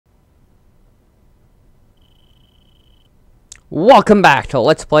Welcome back to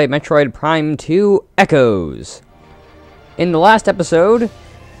Let's Play Metroid Prime 2 Echoes. In the last episode,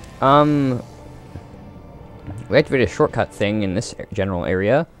 we activated a shortcut thing in this general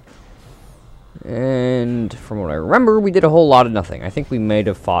area. And from what I remember, we did a whole lot of nothing. I think we may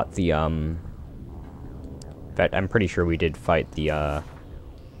have fought the, but I'm pretty sure we did fight the,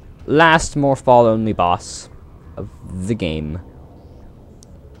 last Morphball-only boss of the game.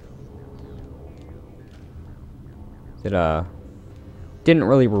 It, didn't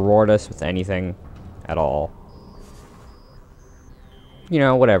really reward us with anything at all. You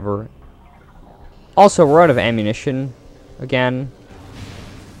know, whatever. Also, we're out of ammunition again.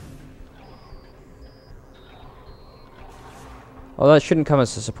 Well, that shouldn't come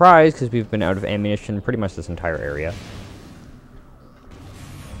as a surprise, because we've been out of ammunition pretty much this entire area.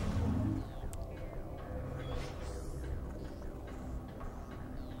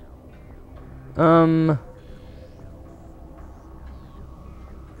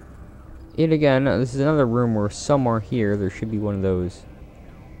 Yet again, this is another room where somewhere here there should be one of those.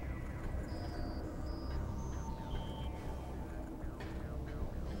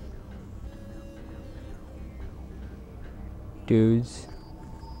 Dudes.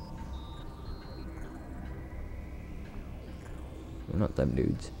 Not them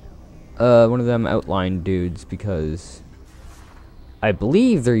dudes. One of them outlined dudes, because I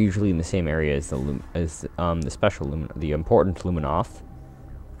believe they're usually in the same area as the the important Luminoth.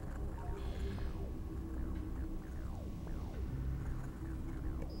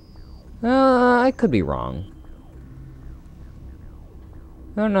 I could be wrong.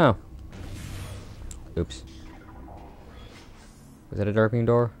 I don't know. Oops. Was that a darkening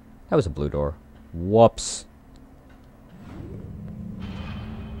door? That was a blue door. Whoops.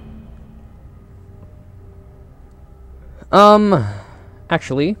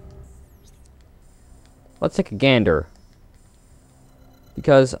 Actually, let's take a gander.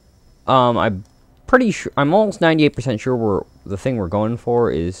 Because, I'm pretty sure, I'm almost 98% sure the thing we're going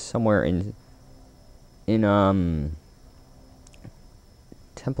for is somewhere in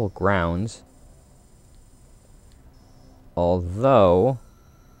temple grounds. Although,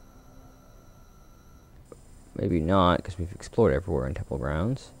 maybe not, because we've explored everywhere in temple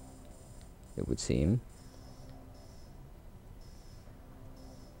grounds, it would seem.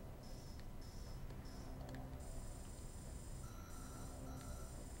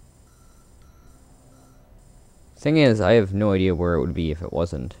 Thing is, I have no idea where it would be if it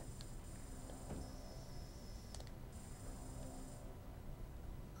wasn't.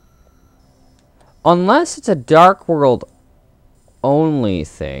 Unless it's a Dark World only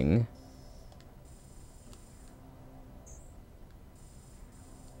thing.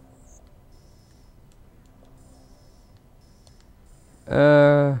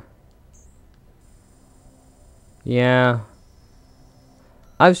 Yeah.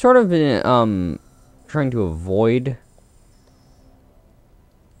 I've sort of been, trying to avoid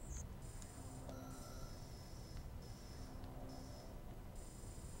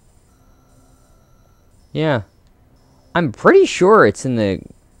I'm pretty sure it's in the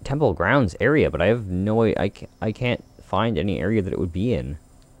temple grounds area, but I have no I can't find any area that it would be in.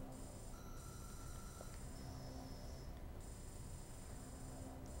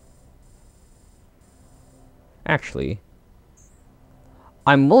 Actually,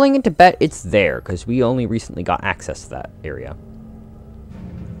 I'm willing to bet it's there, because we only recently got access to that area.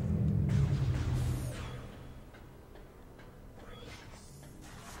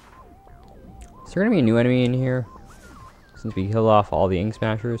 Is there going to be a new enemy in here? Since we killed off all the Ink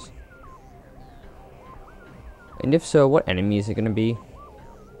Smashers? And if so, what enemy is it going to be?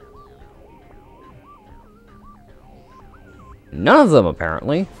 None of them,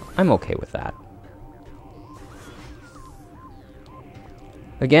 apparently. I'm okay with that.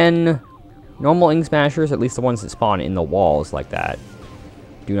 Again, normal Ink Smashers, at least the ones that spawn in the walls like that,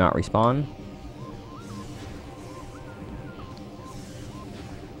 do not respawn.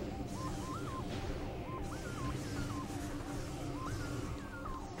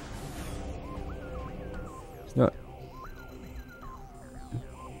 No.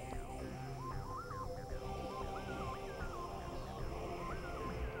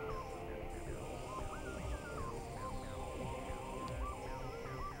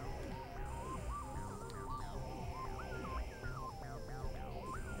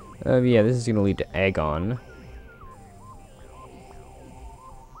 Yeah, this is going to lead to Agon.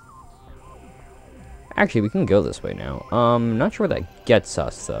 Actually, we can go this way now. Not sure where that gets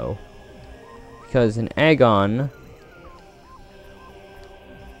us, though. Because in Agon,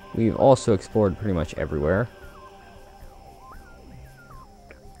 we've also explored pretty much everywhere.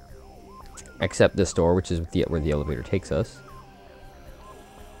 Except this door, which is where the elevator takes us.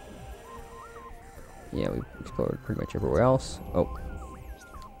 Yeah, we explored pretty much everywhere else. Oh.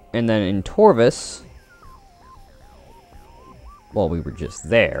 And then in Torvis, well, we were just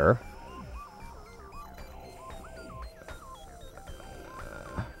there.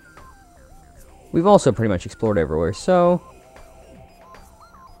 We've also pretty much explored everywhere, so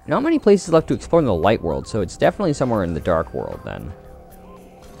not many places left to explore in the light world, so it's definitely somewhere in the dark world then.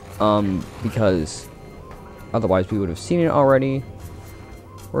 Because otherwise we would have seen it already.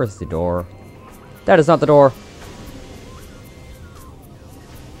 Where's the door? That is not the door.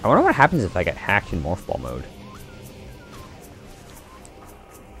 I wonder what happens if I get hacked in Morph Ball mode.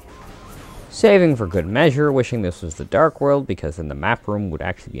 Saving for good measure, wishing this was the dark world, because then the map room would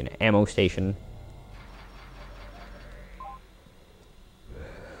actually be an ammo station.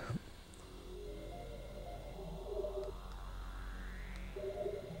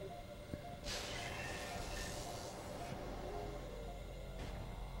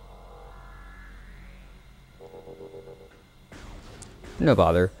 No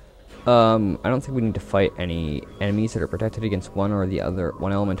bother. I don't think we need to fight any enemies that are protected against one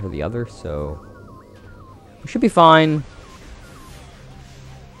element or the other, so we should be fine.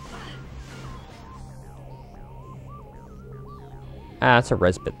 Ah, that's a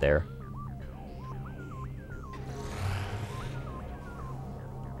res bit there.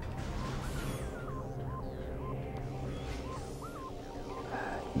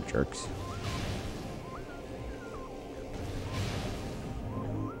 You jerks.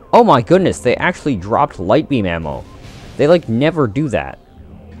 Oh my goodness, they actually dropped light beam ammo. They, like, never do that.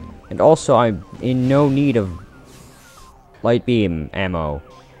 And also, I'm in no need of light beam ammo.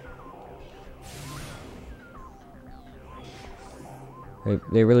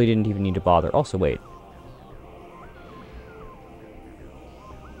 They really didn't even need to bother. Also, wait.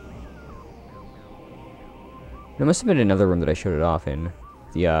 There must have been another room that I showed it off in.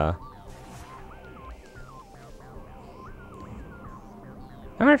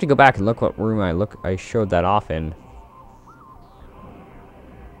 I'm gonna have to go back and look what room I showed that off in.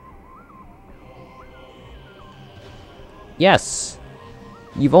 Yes!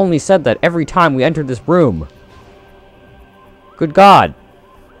 You've only said that every time we entered this room. Good God.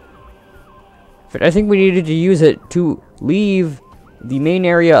 But I think we needed to use it to leave the main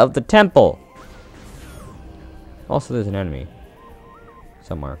area of the temple. Also, there's an enemy.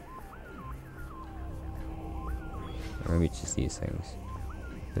 Somewhere. Or maybe it's just these things.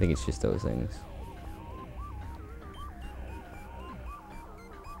 I think it's just those things.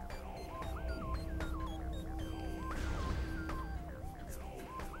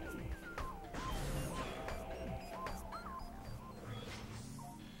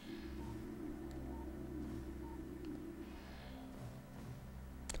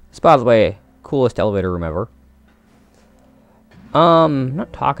 This, by the way, coolest elevator room ever.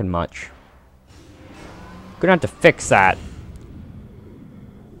 Not talking much. Gonna have to fix that.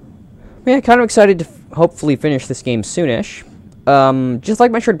 Yeah, kind of excited to hopefully finish this game soonish. Just like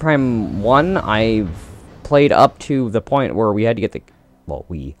Metroid Prime 1, I've played up to the point where we had to get the... Well,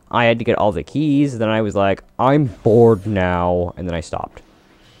 I had to get all the keys, then I was like, I'm bored now, and then I stopped.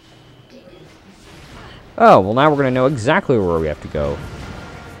 Oh, well now we're gonna know exactly where we have to go.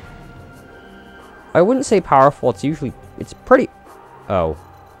 I wouldn't say powerful, it's pretty... Oh.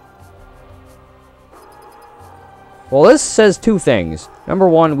 Well, this says two things. Number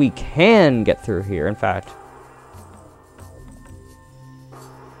one, we can get through here. In fact,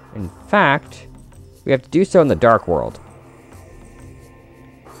 we have to do so in the dark world.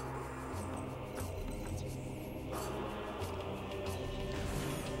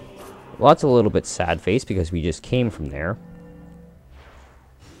 Well, that's a little bit sad face because we just came from there.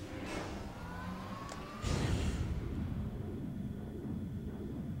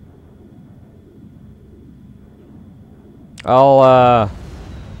 I'll,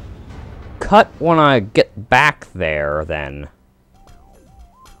 cut when I get back there, then.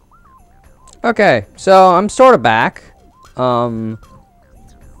 Okay, so I'm sort of back.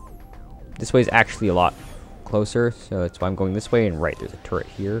 This way's actually a lot closer, so that's why I'm going this way, and right, there's a turret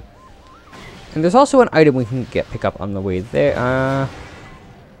here. And there's also an item we can pick up on the way there,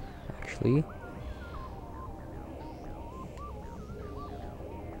 actually.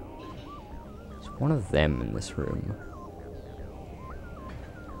 There's one of them in this room.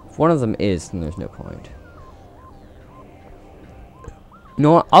 If one of them is, then there's no point. You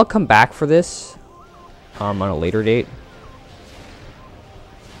know what? I'll come back for this on a later date.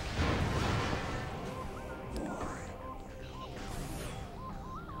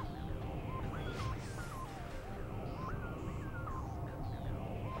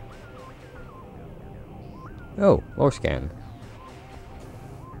 Oh, lore scan.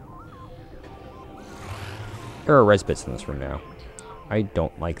 There are res bits in this room now. I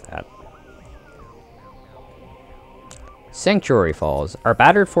don't like that. Sanctuary Falls. Our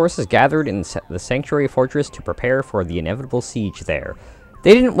battered forces gathered in the Sanctuary Fortress to prepare for the inevitable siege there.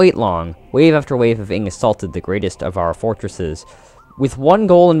 They didn't wait long. Wave after wave of Ing assaulted the greatest of our fortresses, with one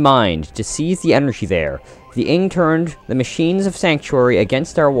goal in mind, to seize the energy there. The Ing turned the machines of Sanctuary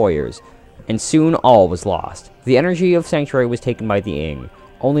against our warriors, and soon all was lost. The energy of Sanctuary was taken by the Ing.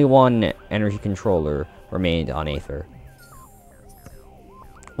 Only one energy controller remained on Aether.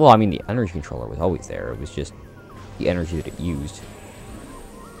 Well, I mean, the energy controller was always there. It was just the energy that it used.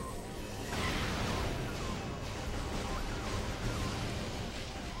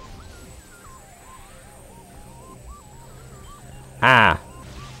 Ah!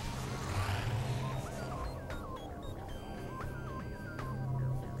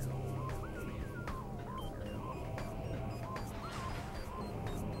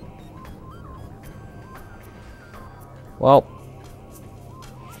 Well,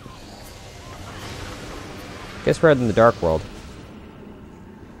 guess we're in the dark world.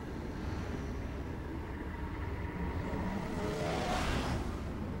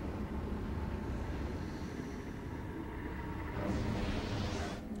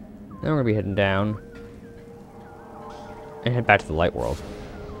 Then we're gonna be heading down and head back to the light world.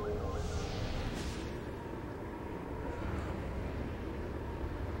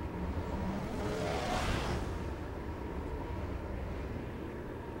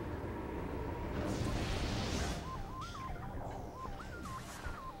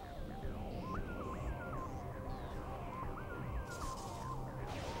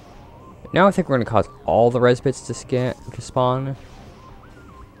 Now I think we're going to cause all the res bits to spawn.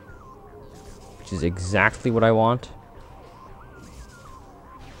 Which is exactly what I want.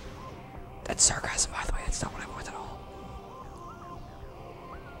 That's sarcasm, by the way. That's not what I want at all.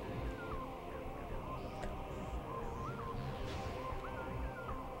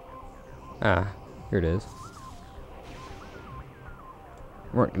 Ah, here it is.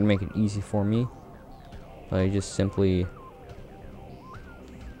 Weren't going to make it easy for me. I just simply...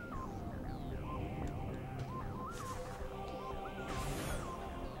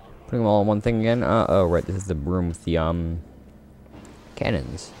 putting them all in one thing again. Oh, right. This is the room with the,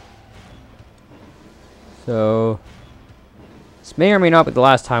 cannons. So, this may or may not be the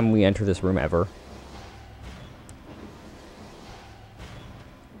last time we enter this room ever.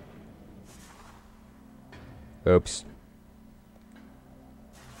 Oops.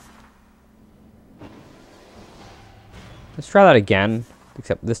 Let's try that again,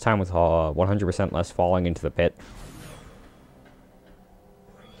 except this time with 100% less falling into the pit.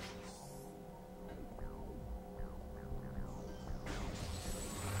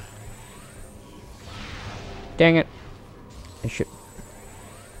 Dang it. I should...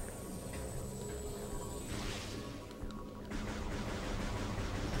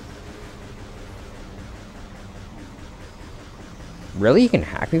 Really? You can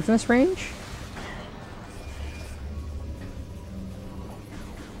hack me from this range?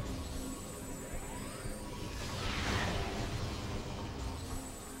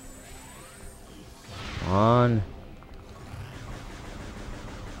 Come on.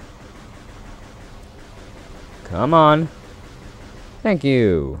 Come on. Thank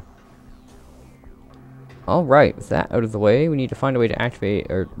you. Alright, with that out of the way, we need to find a way to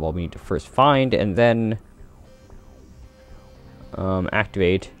activate, or, well, we need to first find and then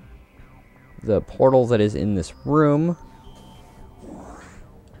activate the portal that is in this room.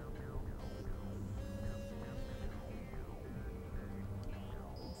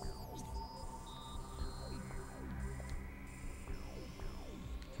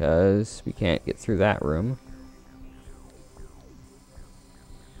 Because we can't get through that room.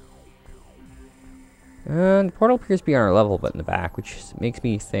 And the portal appears to be on our level, but in the back, which makes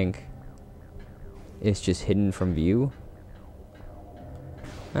me think it's just hidden from view.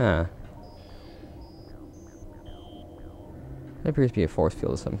 Ah. It appears to be a force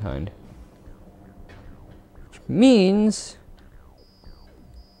field of some kind. Which means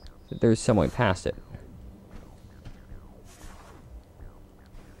that there's some way past it.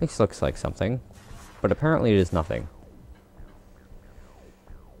 This looks like something, but apparently it is nothing.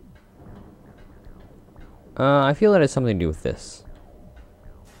 I feel that has something to do with this.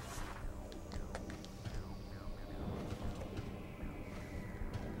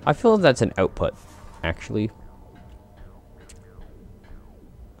 I feel that's an output, actually.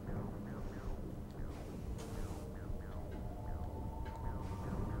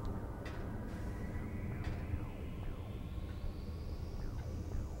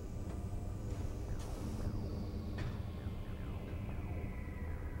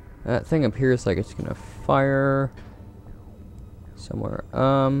 That thing appears like it's gonna fire somewhere.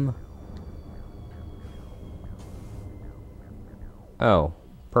 Oh,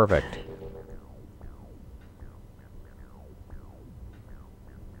 perfect.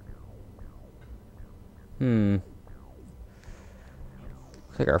 Looks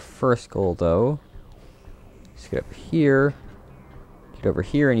like our first goal, though. Let's get up here. Get over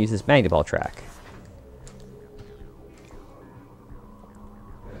here and use this magnet ball track.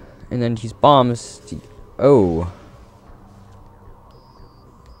 And then use bombs to... Oh.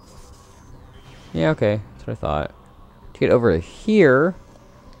 Yeah, okay. That's what I thought. To get over to here,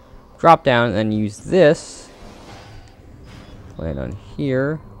 drop down, and then use this. Land on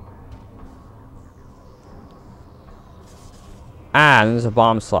here. Ah, and there's a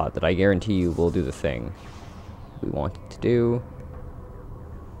bomb slot that I guarantee you will do the thing we want it to do.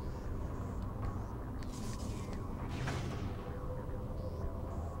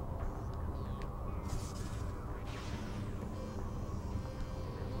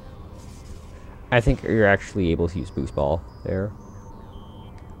 I think you're actually able to use boost ball there.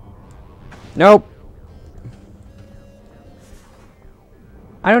 Nope.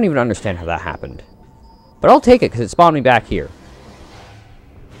 I don't even understand how that happened. But I'll take it because it spawned me back here.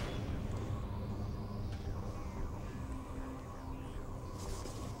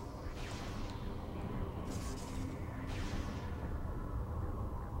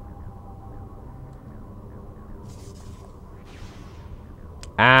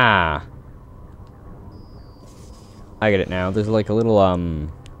 Ah. I get it now. There's like a little,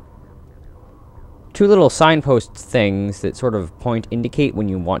 two little signpost things that sort of indicate when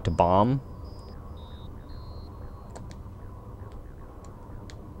you want to bomb.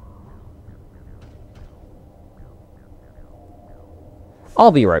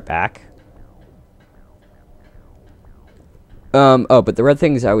 I'll be right back. Oh, but the red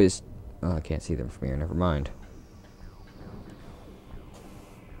things I was... Oh, I can't see them from here. Never mind.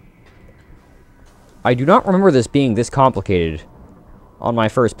 I do not remember this being this complicated on my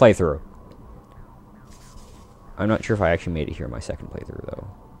first playthrough. I'm not sure if I actually made it here in my second playthrough, though.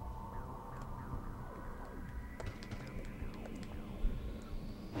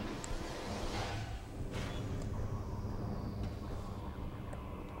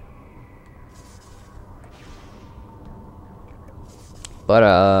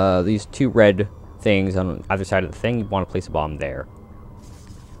 But, these two red things on either side of the thing, you want to place a bomb there.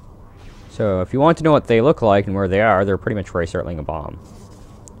 So, if you want to know what they look like and where they are, they're pretty much where I start laying a bomb.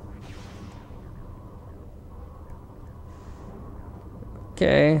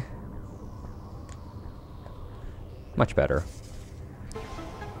 Okay. Much better.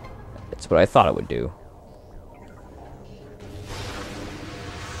 That's what I thought it would do.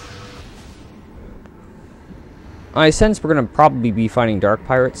 I sense we're gonna probably be finding dark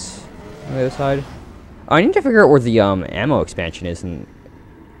pirates on the other side. I need to figure out where the ammo expansion is in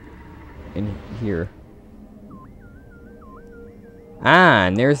here. Ah,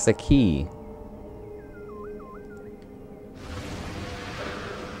 and there's the key.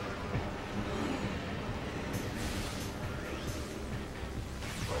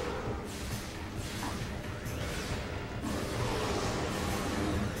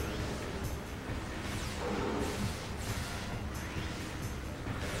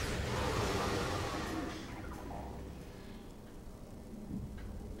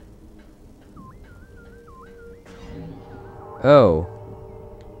 Oh.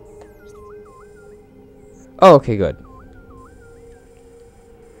 Oh, okay, good.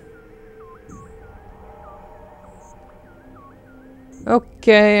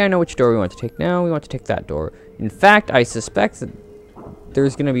 Okay, I know which door we want to take now. We want to take that door. In fact, I suspect that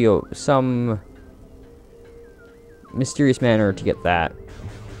there's going to be some mysterious manner to get that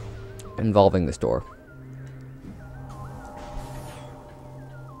involving this door.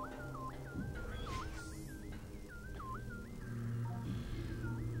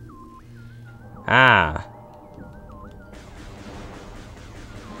 Ah.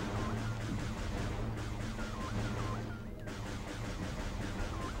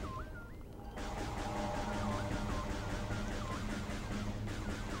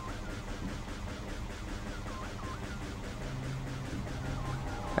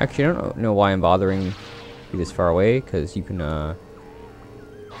 Actually, I don't know why I'm bothering you this far away, because you can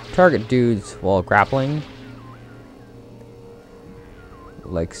target dudes while grappling.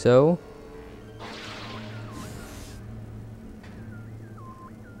 Like so.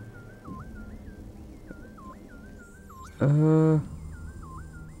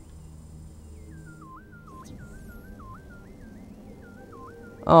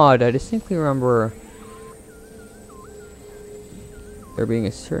 Odd, I distinctly remember there being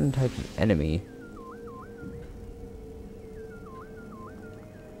a certain type of enemy.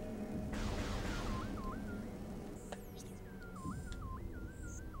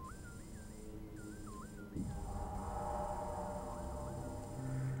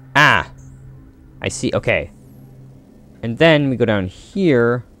 Ah! I see, okay. And then we go down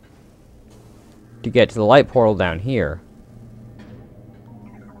here to get to the light portal down here.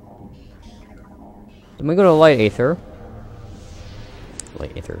 Then we go to light aether.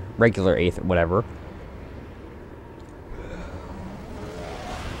 Light aether. Regular aether, whatever.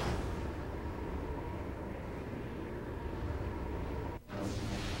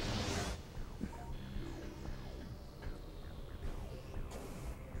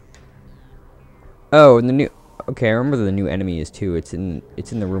 Oh, and the new... Okay, I remember the new enemy is too. It's in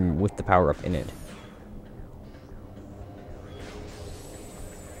the room with the power-up in it.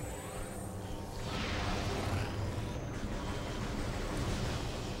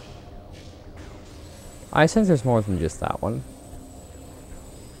 I sense there's more than just that one.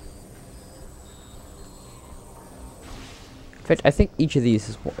 In fact, I think each of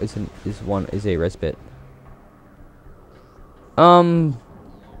these is a respite. But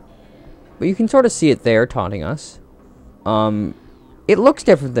you can sort of see it there, taunting us. It looks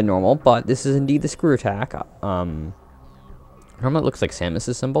different than normal, but this is indeed the screw attack. Normally it looks like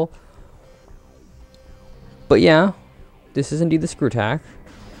Samus's symbol. But yeah, this is indeed the screw attack.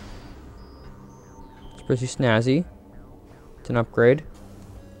 It's pretty snazzy. It's an upgrade.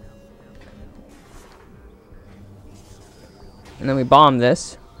 And then we bomb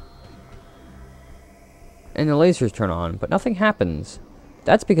this. And the lasers turn on, but nothing happens.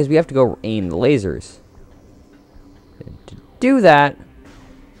 That's because we have to go aim the lasers. And to do that,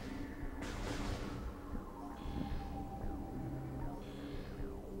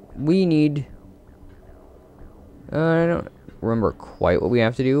 we need... I don't remember quite what we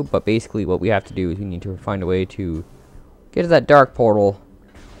have to do, but basically what we have to do is we need to find a way to get to that dark portal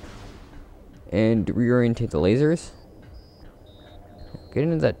and reorientate the lasers. Get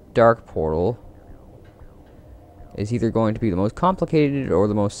into that dark portal is either going to be the most complicated or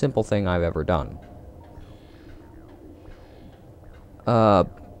the most simple thing I've ever done.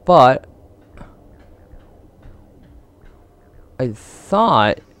 But I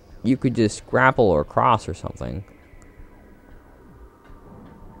thought you could just grapple or cross or something.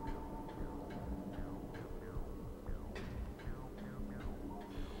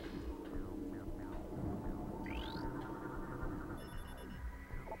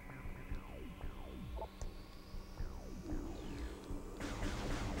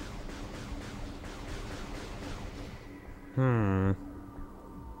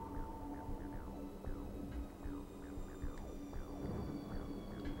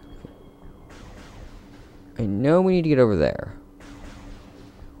 I know we need to get over there.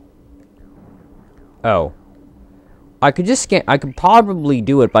 Oh. I could just scan... I could probably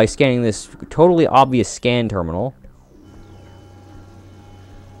do it by scanning this totally obvious scan terminal.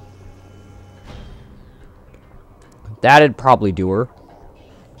 That'd probably do her.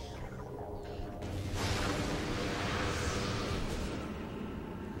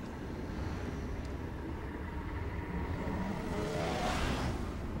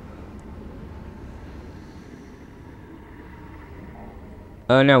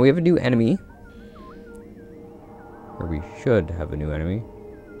 Now we have a new enemy. Or we should have a new enemy.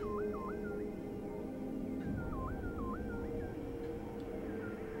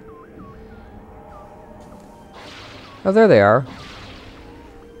 Oh, there they are.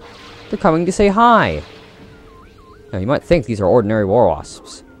 They're coming to say hi. Now, you might think these are ordinary war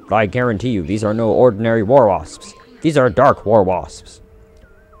wasps, but I guarantee you these are no ordinary war wasps. These are dark war wasps.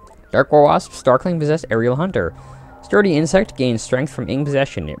 Dark war wasps, Darkling possessed aerial hunter. Sturdy insect gains strength from ing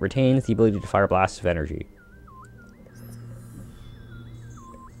possession. It retains the ability to fire blasts of energy.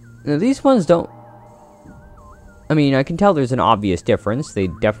 Now, these ones don't... I mean, I can tell there's an obvious difference. They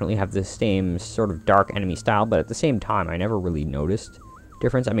definitely have the same sort of dark enemy style, but at the same time, I never really noticed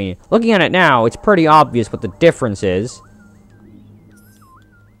difference. I mean, looking at it now, it's pretty obvious what the difference is.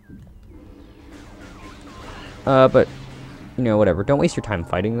 But, you know, whatever. Don't waste your time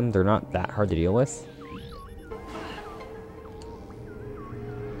fighting them. They're not that hard to deal with.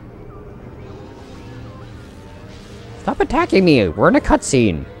 Stop attacking me! We're in a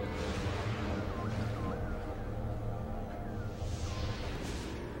cutscene!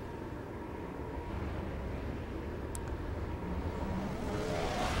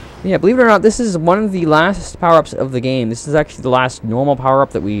 Yeah, believe it or not, this is one of the last power-ups of the game. This is actually the last normal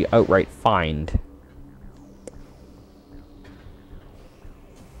power-up that we outright find.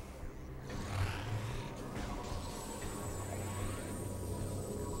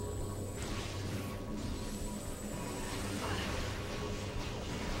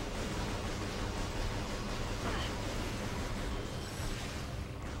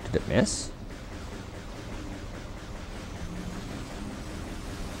 Did it miss?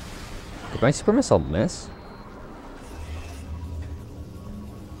 Did my super missile miss?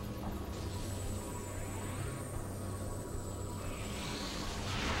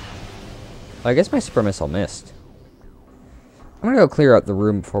 I guess my super missile missed. I'm gonna go clear out the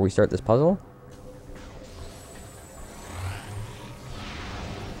room before we start this puzzle.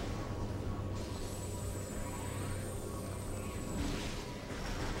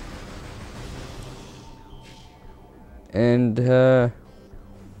 And, oh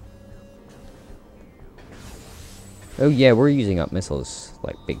yeah, we're using up missiles,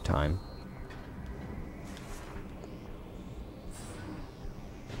 like, big time.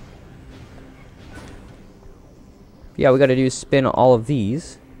 Yeah, we gotta do is spin all of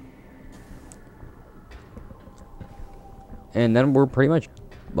these. And then we're pretty much,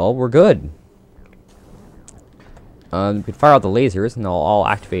 well, we're good. We can fire out the lasers, and they'll all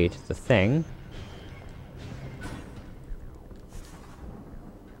activate the thing.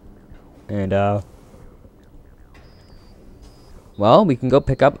 And, well, we can go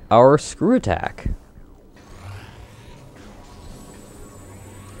pick up our screw attack.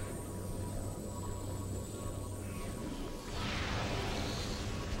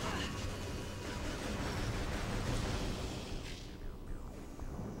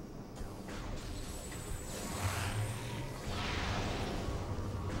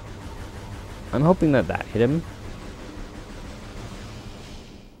 I'm hoping that that hit him.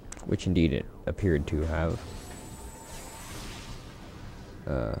 Which indeed it appeared to have.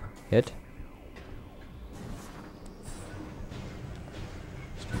 Hit.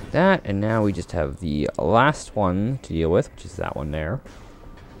 That, and now we just have the last one to deal with, which is that one there.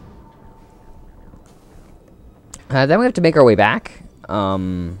 Then we have to make our way back.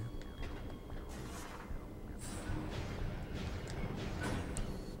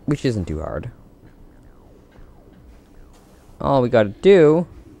 Which isn't too hard. All we gotta do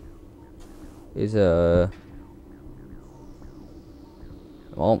is, well,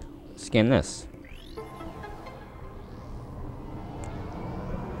 scan this.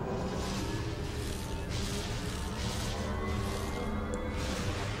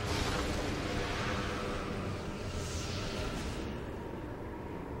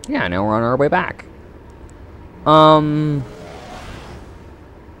 Yeah, now we're on our way back.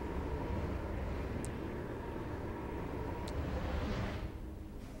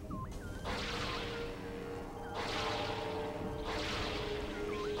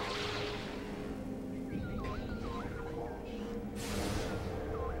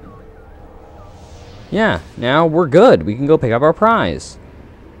 Yeah, now we're good. We can go pick up our prize.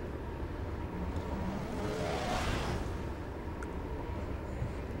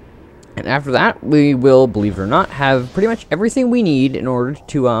 And after that, we will, believe it or not, have pretty much everything we need in order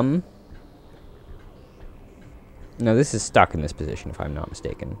to, No, this is stuck in this position, if I'm not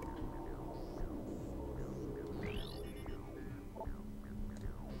mistaken.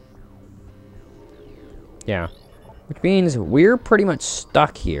 Yeah. Which means we're pretty much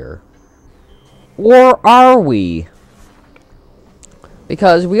stuck here. Or are we?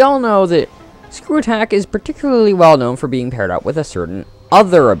 Because we all know that Screw Attack is particularly well known for being paired up with a certain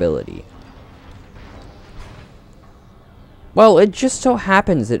other ability. Well, it just so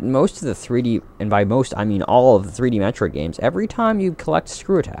happens that most of the 3D, and by most I mean all of the 3D Metroid games, every time you collect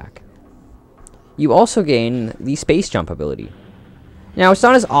Screw Attack, you also gain the Space Jump ability. Now, it's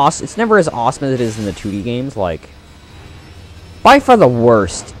not as awesome, it's never as awesome as it is in the 2D games, like, by far the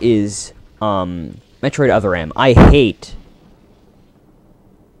worst is, Metroid Other M. I hate...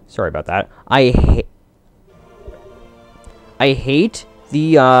 Sorry about that. I hate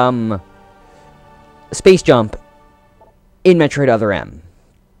the, Space Jump in Metroid Other M.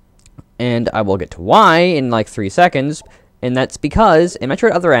 And I will get to why in, like, 3 seconds, and that's because in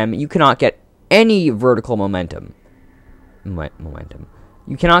Metroid Other M, you cannot get any vertical momentum.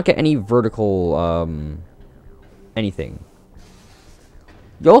 You cannot get any vertical, anything.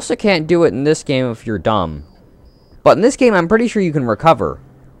 You also can't do it in this game if you're dumb. But in this game, I'm pretty sure you can recover.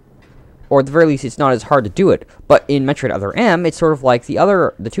 Or at the very least, it's not as hard to do it. But in Metroid Other M, it's sort of like the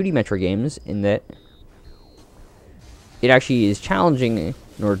 2D Metroid games, in that it actually is challenging in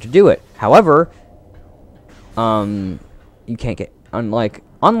order to do it. However, you can't get,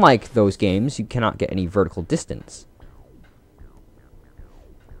 unlike those games, you cannot get any vertical distance.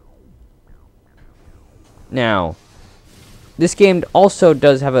 Now, this game also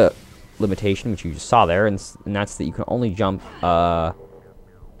does have a limitation, which you just saw there, and that's that you can only jump 5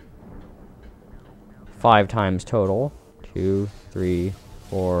 times total. 2, 3,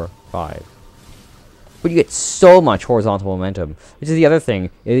 4, 5. But you get so much horizontal momentum, which is the other thing.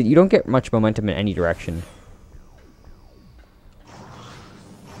 You don't get much momentum in any direction.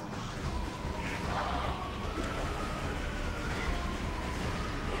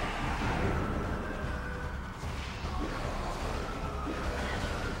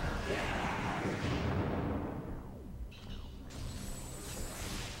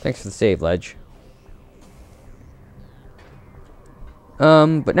 Thanks for the save, Ledge.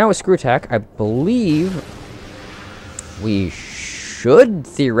 But now with screw attack, I believe we should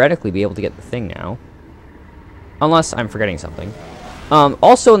theoretically be able to get the thing now. Unless I'm forgetting something.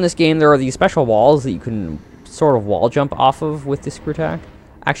 Also in this game, there are these special walls that you can sort of wall jump off of with the screw attack.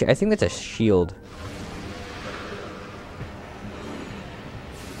 Actually, I think that's a shield.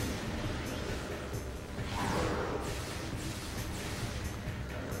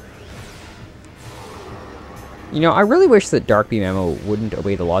 You know, I really wish that Dark Beam ammo wouldn't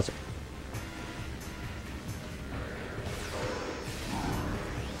obey the laws.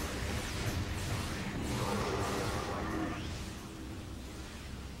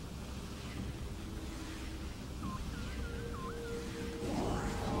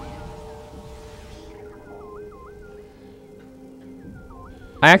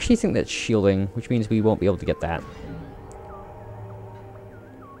 I actually think that's shielding, which means we won't be able to get that.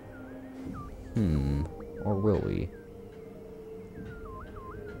 Or will we?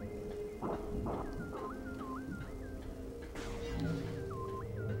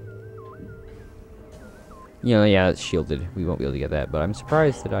 You know, yeah, it's shielded. We won't be able to get that, but I'm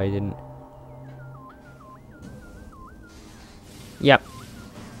surprised that I didn't. Yep.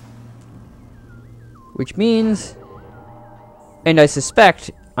 Which means, and I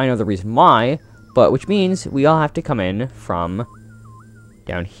suspect I know the reason why, but which means we all have to come in from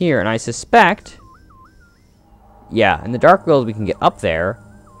down here, and I suspect, yeah, in the Dark World we can get up there.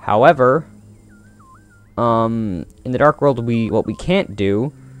 However, in the Dark World what we can't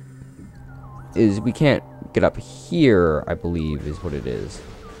do is we can't get up here, I believe is what it is.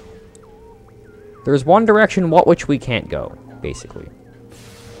 There's one direction which we can't go, basically.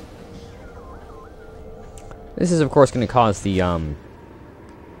 This is of course going to cause the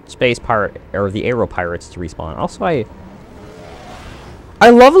space pirate or the aero pirates to respawn. Also, I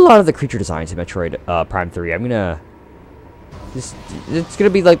love a lot of the creature designs in Metroid Prime 3. It's gonna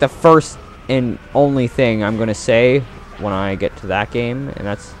be like the first and only thing I'm gonna say when I get to that game, and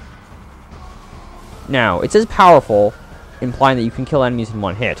that's. Now, it says powerful, implying that you can kill enemies in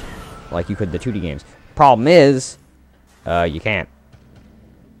one hit, like you could in the 2D games. Problem is, you can't.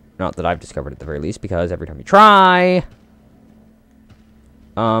 Not that I've discovered at the very least, because every time you try,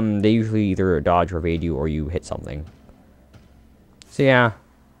 they usually either dodge or evade you, or you hit something. So yeah,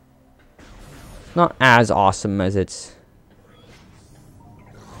 not as awesome as its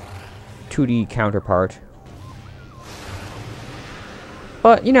 2D counterpart.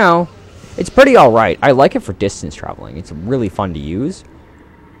 But, you know, it's pretty alright. I like it for distance traveling. It's really fun to use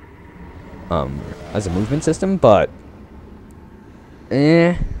as a movement system, but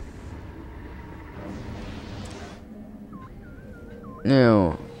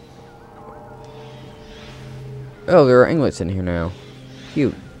no. Oh, there are inglets in here now.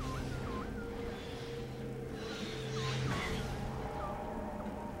 Cute.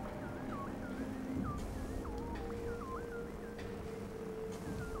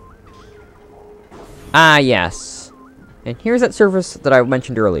 Ah, yes. And here's that surface that I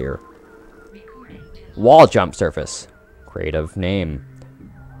mentioned earlier. Wall jump surface. Creative name.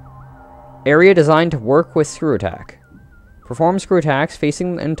 Area designed to work with screw attack. Perform screw attacks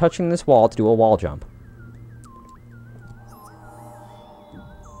facing and touching this wall to do a wall jump.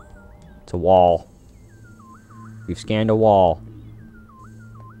 It's a wall. We've scanned a wall.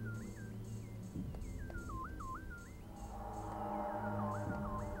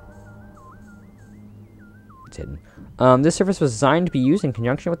 It's hidden. This surface was designed to be used in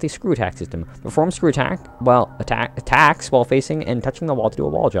conjunction with the screw attack system. Perform screw attack while attacks while facing and touching the wall to do a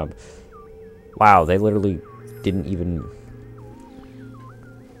wall jump. Wow, they literally didn't even.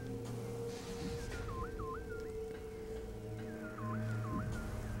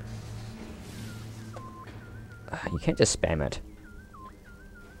 You can't just spam it.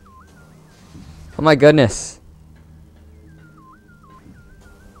 Oh my goodness.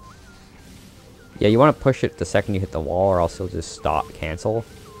 Yeah, you want to push it the second you hit the wall, or else it'll just stop, cancel.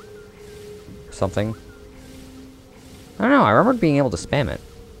 Or something. I don't know, I remember being able to spam it.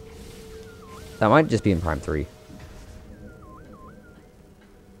 That might just be in Prime 3.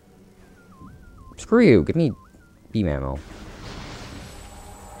 Screw you, give me beam ammo.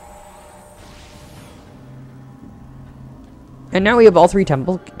 And now we have all 3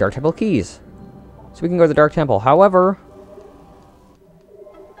 Dark Temple keys. So So we can go to the Dark Temple. However,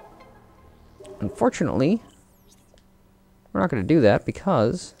 unfortunately, we're not going to do that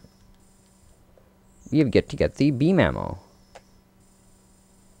because we have yet to get the beam ammo.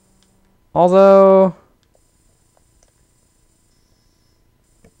 Although,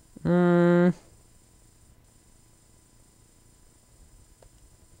 you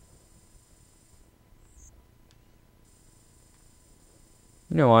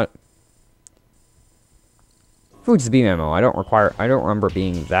know what? Food's the beam ammo. I don't remember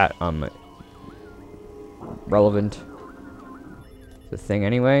being that, relevant. The thing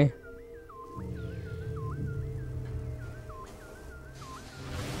anyway.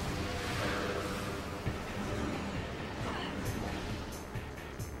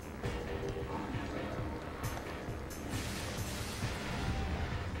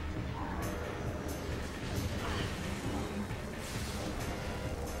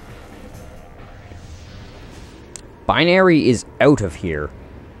 Binary is out of here.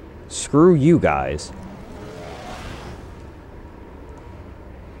 Screw you guys.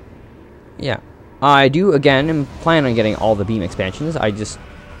 Yeah. I do, again, plan on getting all the beam expansions. I just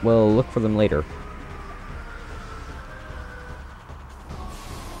will look for them later.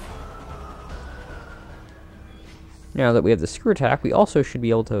 Now that we have the screw attack, we also should be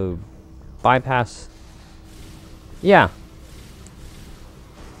able to bypass... Yeah.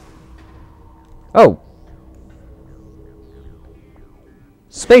 Oh!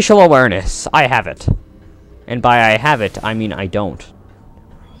 Spatial awareness. I have it. And by I have it, I mean I don't.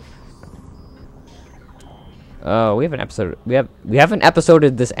 We have an episode. We haven't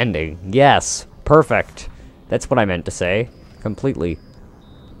episoded this ending. Yes, perfect. That's what I meant to say. Completely.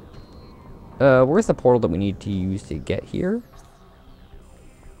 Where's the portal that we need to use to get here?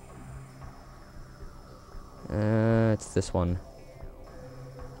 It's this one.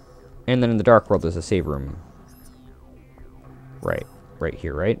 And then in the Dark World, there's a save room. Right. Right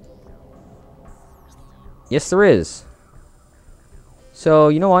here, right? Yes, there is. So,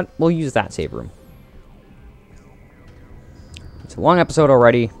 you know what? We'll use that save room. It's a long episode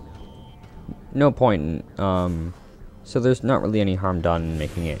already. No point in, so there's not really any harm done in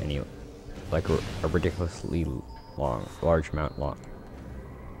making it any, like, a ridiculously large amount long.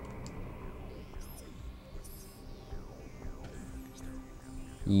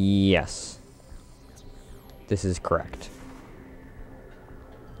 Yes. This is correct.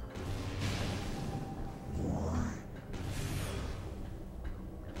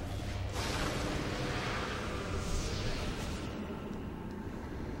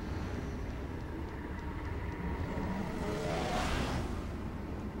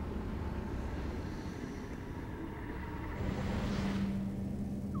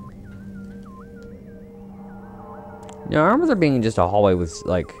 Yeah, I remember there being just a hallway with,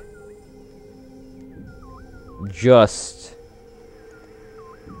 like, just...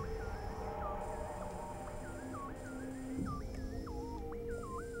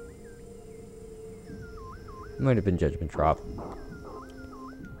 Might have been Judgment Drop.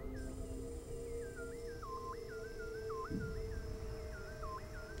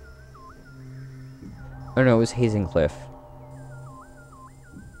 Oh no, it was Hazing Cliff.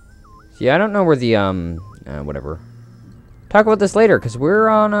 Yeah, I don't know where the, whatever. Talk about this later, because we're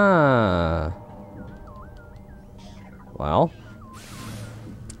on, well,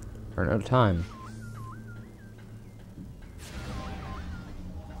 running out of time.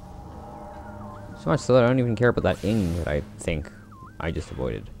 So much so that I don't even care about that ing that I think I just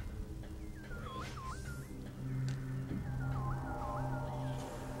avoided.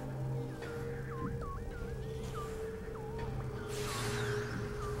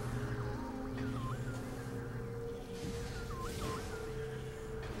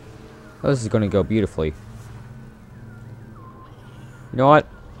 Oh, this is going to go beautifully. You know what?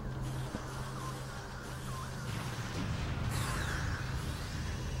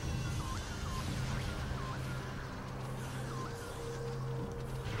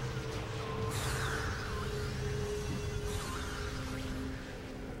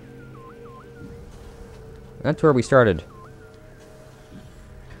 That's where we started.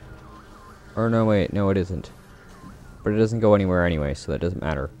 Or no, wait, no it isn't. But it doesn't go anywhere anyway, so that doesn't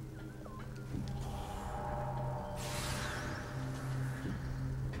matter.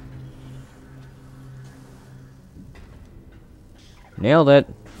 Nailed it.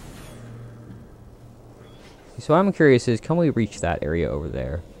 So I'm curious is, can we reach that area over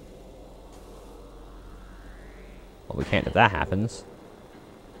there? Well, we can't if that happens.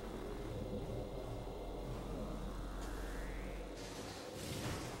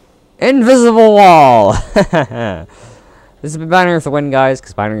 Invisible wall! This has been Binary with the win, guys,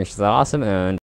 because Binary is awesome, and